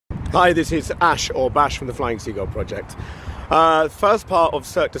Hi, this is Ash or Bash from the Flying Seagull project. First part of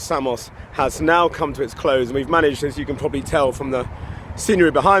Cirque du Samos has now come to its close, and we've managed, as you can probably tell from the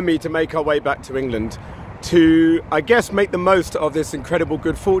scenery behind me, to make our way back to England to, I guess, make the most of this incredible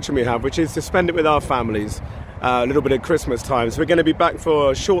good fortune we have, which is to spend it with our families, a little bit of Christmas time. So we're going to be back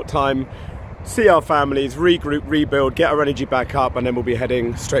for a short time, see our families, regroup, rebuild, get our energy back up, and then we'll be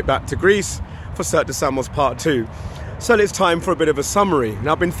heading straight back to Greece for Cirque du Samos Part 2. So it's time for a bit of a summary.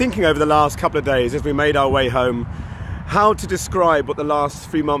 Now, I've been thinking over the last couple of days as we made our way home how to describe what the last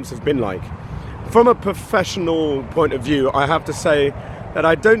 3 months have been like. From a professional point of view, I have to say that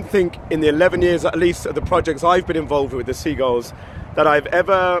I don't think in the 11 years at least of the projects I've been involved with the Seagulls that I've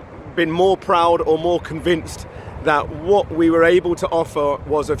ever been more proud or more convinced that what we were able to offer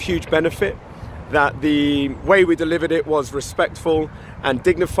was of huge benefit, that the way we delivered it was respectful and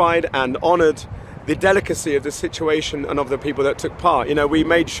dignified and honoured the delicacy of the situation and of the people that took part. You know, we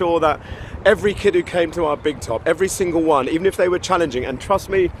made sure that every kid who came to our big top, every single one, even if they were challenging, and trust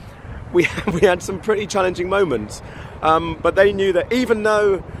me, we had some pretty challenging moments, but they knew that even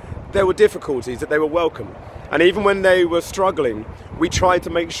though there were difficulties, that they were welcome. And even when they were struggling, we tried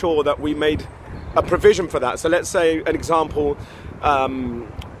to make sure that we made a provision for that. So let's say an example, a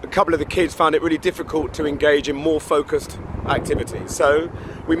couple of the kids found it really difficult to engage in more focused activities. So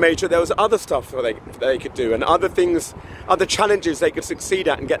we made sure there was other stuff that they could do, and other things, other challenges they could succeed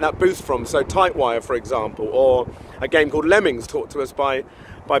at and get that boost from. So tight wire, for example, or a game called Lemmings, taught to us by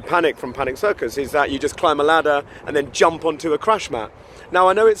Panic from Panic Circus, is that you just climb a ladder and then jump onto a crash mat. Now,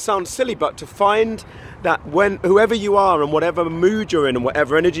 I know it sounds silly, but to find that when whoever you are and whatever mood you're in and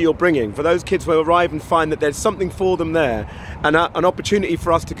whatever energy you're bringing, for those kids to arrive and find that there's something for them there, and an opportunity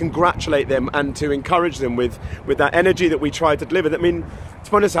for us to congratulate them and to encourage them with that energy that we try to deliver. I mean,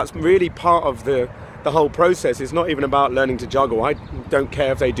 to be honest, that's really part of the whole process. It's not even about learning to juggle. I don't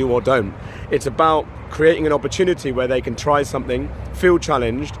care if they do or don't. It's about creating an opportunity where they can try something, feel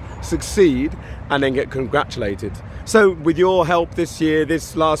challenged, succeed, and then get congratulated. So with your help this year,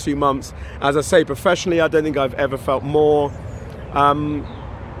 this last few months, as I say, professionally, I don't think I've ever felt more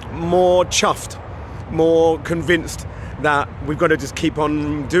chuffed, more convinced that we've got to just keep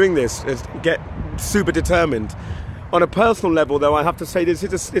on doing this, get super determined. On a personal level, though, I have to say this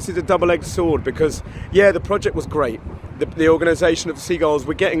is a double-edged sword, because, yeah, the project was great. The organisation of Seagulls,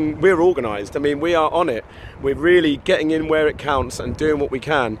 we're organised. I mean, we are on it. We're really getting in where it counts and doing what we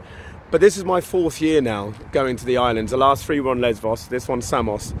can. But this is my 4th year now going to the islands. The last 3 were on Lesbos, this one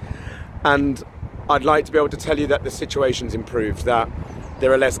Samos. And I'd like to be able to tell you that the situation's improved, that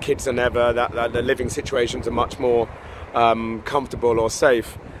there are less kids than ever, that the living situations are much more comfortable or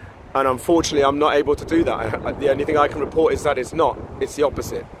safe. And unfortunately, I'm not able to do that. The only thing I can report is that it's not. It's the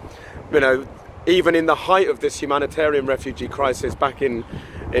opposite. You know, even in the height of this humanitarian refugee crisis, back in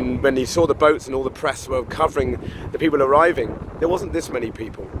when you saw the boats and all the press were covering the people arriving, there wasn't this many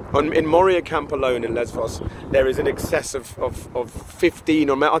people. In Moria camp alone in Lesbos, there is in excess of 15,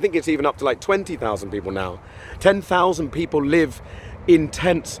 or I think it's even up to like 20,000 people now. 10,000 people live in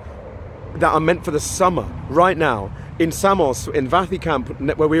tents that are meant for the summer right now. In Samos, in Vathi camp,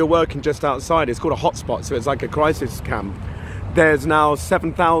 where we were working just outside, it's called a hotspot, so it's like a crisis camp. There's now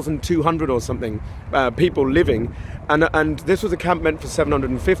 7,200 or something people living, and this was a camp meant for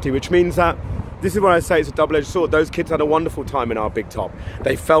 750, which means that this is where I say it's a double-edged sword. Those kids had a wonderful time in our big top.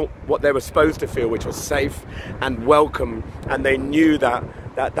 They felt what they were supposed to feel, which was safe and welcome, and they knew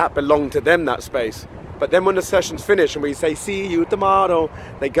that belonged to them, that space. But then when the session's finished and we say, see you tomorrow,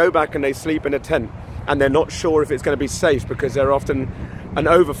 they go back and they sleep in a tent. And they're not sure if it's going to be safe, because there are often an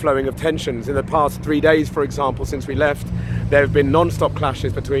overflowing of tensions. In the past 3 days, for example, since we left, there have been non-stop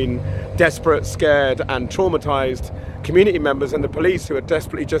clashes between desperate, scared and traumatized community members and the police, who are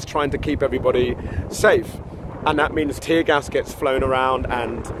desperately just trying to keep everybody safe. And that means tear gas gets flown around,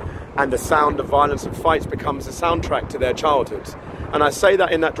 and the sound of violence and fights becomes the soundtrack to their childhoods. And I say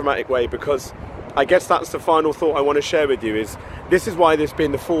that in that dramatic way because I guess that's the final thought I want to share with you, is this is why this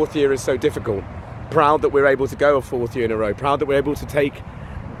being the 4th year is so difficult. Proud that we're able to go a 4th year in a row, proud that we're able to take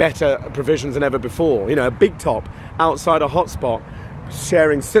better provisions than ever before. You know, a big top outside a hotspot,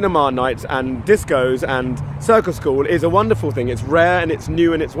 sharing cinema nights and discos and circus school is a wonderful thing. It's rare and it's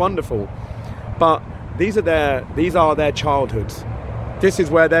new and it's wonderful. But these are their childhoods. This is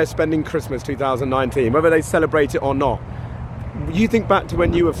where they're spending Christmas 2019, whether they celebrate it or not. You think back to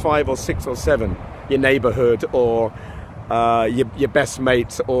when you were 5 or 6 or 7, your neighbourhood or your best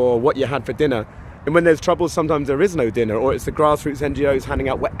mates or what you had for dinner. And when there's trouble, sometimes there is no dinner, or it's the grassroots NGOs handing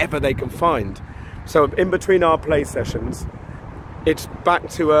out whatever they can find. So in between our play sessions, it's back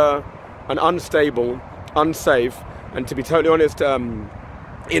to an unstable, unsafe, and to be totally honest,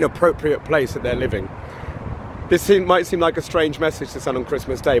 inappropriate place that they're living. This might seem like a strange message to send on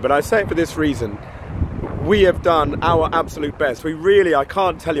Christmas Day, but I say it for this reason. We have done our absolute best. We really, I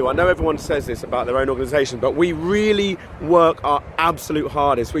can't tell you, I know everyone says this about their own organisation, but we really work our absolute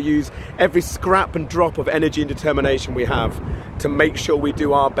hardest. We use every scrap and drop of energy and determination we have to make sure we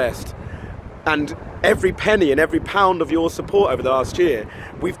do our best. And every penny and every pound of your support over the last year,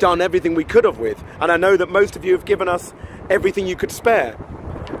 we've done everything we could have with. And I know that most of you have given us everything you could spare.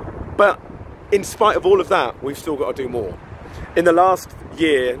 But in spite of all of that, we've still got to do more. In the last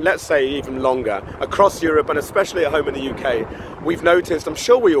year, let's say even longer, across Europe and especially at home in the UK, we've noticed, I'm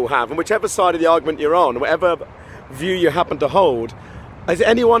sure we all have, and whichever side of the argument you're on, whatever view you happen to hold, is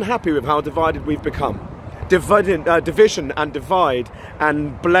anyone happy with how divided we've become? Division and divide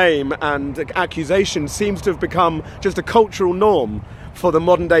and blame and accusation seems to have become just a cultural norm for the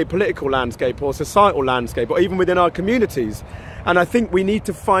modern day political landscape or societal landscape or even within our communities. And I think we need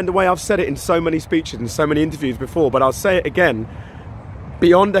to find a way. I've said it in so many speeches and so many interviews before, but I'll say it again.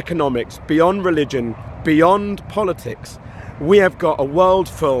 Beyond economics, beyond religion, beyond politics, we have got a world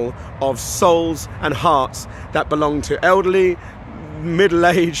full of souls and hearts that belong to elderly,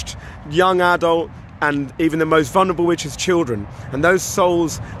 middle-aged, young adult, and even the most vulnerable, which is children. And those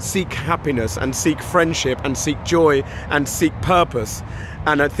souls seek happiness and seek friendship and seek joy and seek purpose.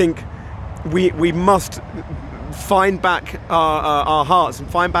 And I think we must find back our hearts and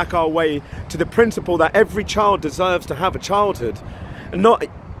find back our way to the principle that every child deserves to have a childhood. And not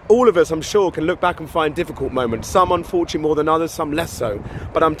all of us, I'm sure, can look back and find difficult moments. Some unfortunately more than others, some less so.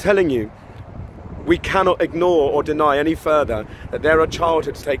 But I'm telling you, we cannot ignore or deny any further that there are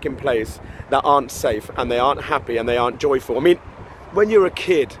childhoods taking place that aren't safe and they aren't happy and they aren't joyful. I mean, when you're a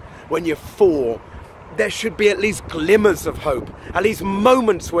kid, when you're 4, there should be at least glimmers of hope, at least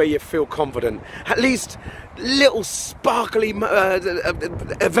moments where you feel confident, at least little sparkly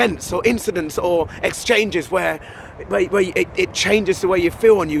events or incidents or exchanges where it changes the way you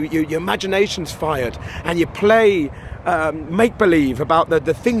feel and your imagination's fired and you play make-believe about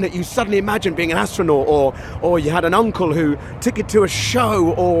the thing that you suddenly imagined being an astronaut, or you had an uncle who took you to a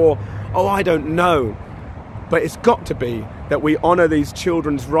show, or I don't know. But it's got to be that we honour these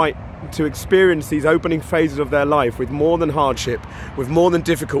children's right to experience these opening phases of their life with more than hardship, with more than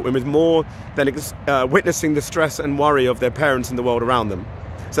difficulty, with more than witnessing the stress and worry of their parents and the world around them.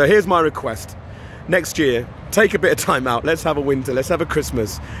 So here's my request. Next year, take a bit of time out. Let's have a winter, let's have a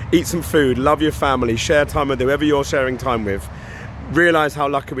Christmas, eat some food, love your family, share time with whoever you're sharing time with. Realise how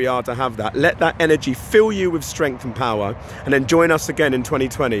lucky we are to have that. Let that energy fill you with strength and power, and then join us again in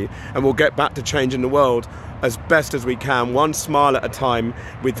 2020, and we'll get back to changing the world as best as we can, one smile at a time,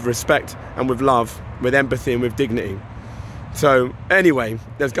 with respect and with love, with empathy and with dignity. So anyway,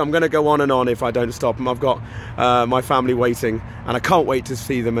 I'm going to go on and on if I don't stop. And I've got my family waiting, and I can't wait to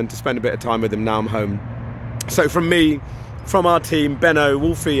see them and to spend a bit of time with them now I'm home. So from me, from our team, Benno,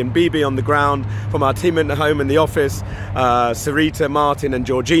 Wolfie and BB on the ground, from our team at home in the office, Sarita, Martin and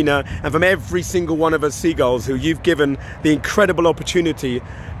Georgina, and from every single one of us Seagulls who you've given the incredible opportunity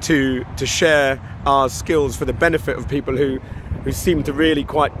to share our skills for the benefit of people who seem to really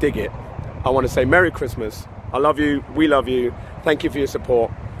quite dig it. I want to say Merry Christmas. I love you, we love you, thank you for your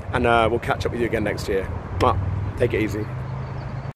support, and we'll catch up with you again next year. Take it easy.